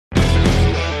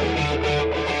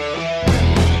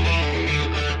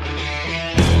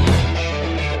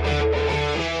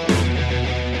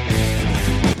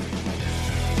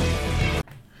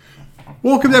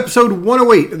Welcome to episode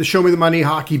 108 of the Show Me the Money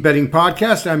Hockey Betting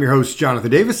Podcast. I'm your host, Jonathan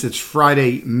Davis. It's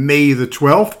Friday, May the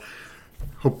 12th.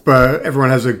 Hope everyone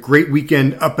has a great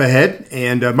weekend up ahead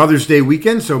and Mother's Day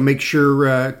weekend, so make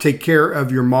sure take care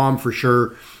of your mom for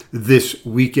sure this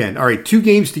weekend. All right, two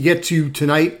games to get to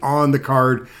tonight on the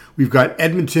card. We've got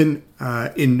Edmonton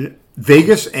in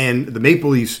Vegas and the Maple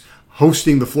Leafs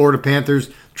hosting the Florida Panthers,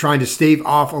 trying to stave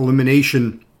off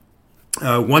elimination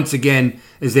once again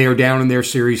as they are down in their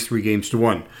series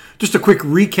 3-1. Just a quick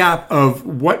recap of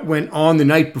what went on the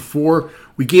night before.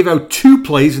 We gave out two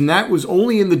plays, and that was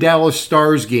only in the Dallas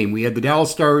Stars game. We had the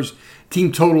Dallas Stars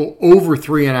team total over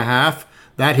 3.5.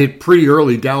 That hit pretty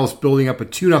early. Dallas building up a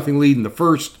 2-0 lead in the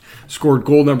first, scored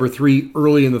goal number 3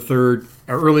 early in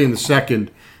the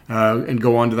second, and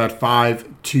go on to that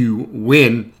 5-2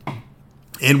 win.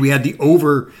 And we had the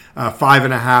over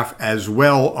 5.5 as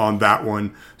well on that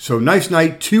one. So nice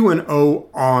night, 2-0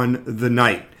 on the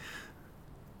night.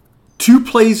 Two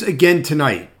plays again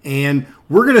tonight. And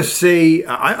we're going to say,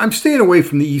 I'm staying away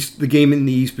from the game in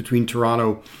the East between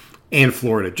Toronto and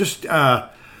Florida. Just, I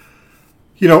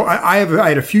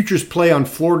had a futures play on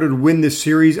Florida to win this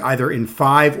series, either in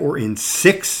 5 or in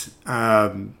 6.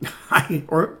 5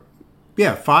 or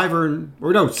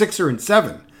 6 or in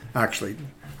 7, actually.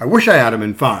 I wish I had him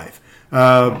in 5.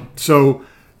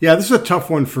 This is a tough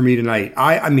one for me tonight.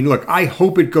 I mean, look, I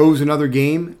hope it goes another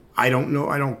game. I don't know.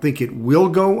 I don't think it will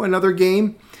go another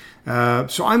game.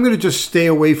 So I'm going to just stay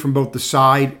away from both the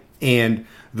side and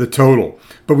the total.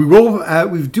 But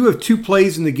we do have two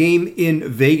plays in the game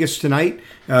in Vegas tonight.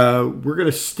 We're going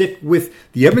to stick with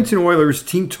the Edmonton Oilers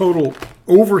team total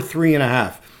over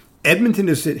 3.5. Edmonton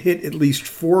has hit at least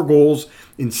 4 goals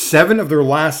in 7 of their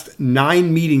last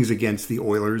 9 meetings against the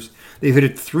Oilers. They've hit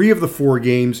it 3 of the 4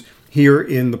 games here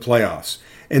in the playoffs.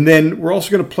 And then we're also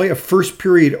going to play a first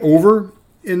period over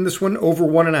in this one, over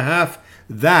 1.5.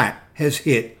 That has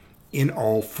hit in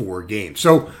all 4 games.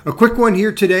 So a quick one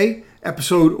here today,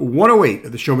 episode 108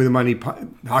 of the Show Me the Money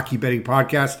Hockey Betting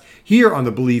Podcast here on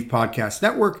the Believe Podcast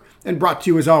Network, and brought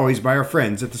to you as always by our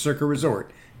friends at the Circa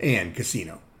Resort and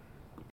Casino.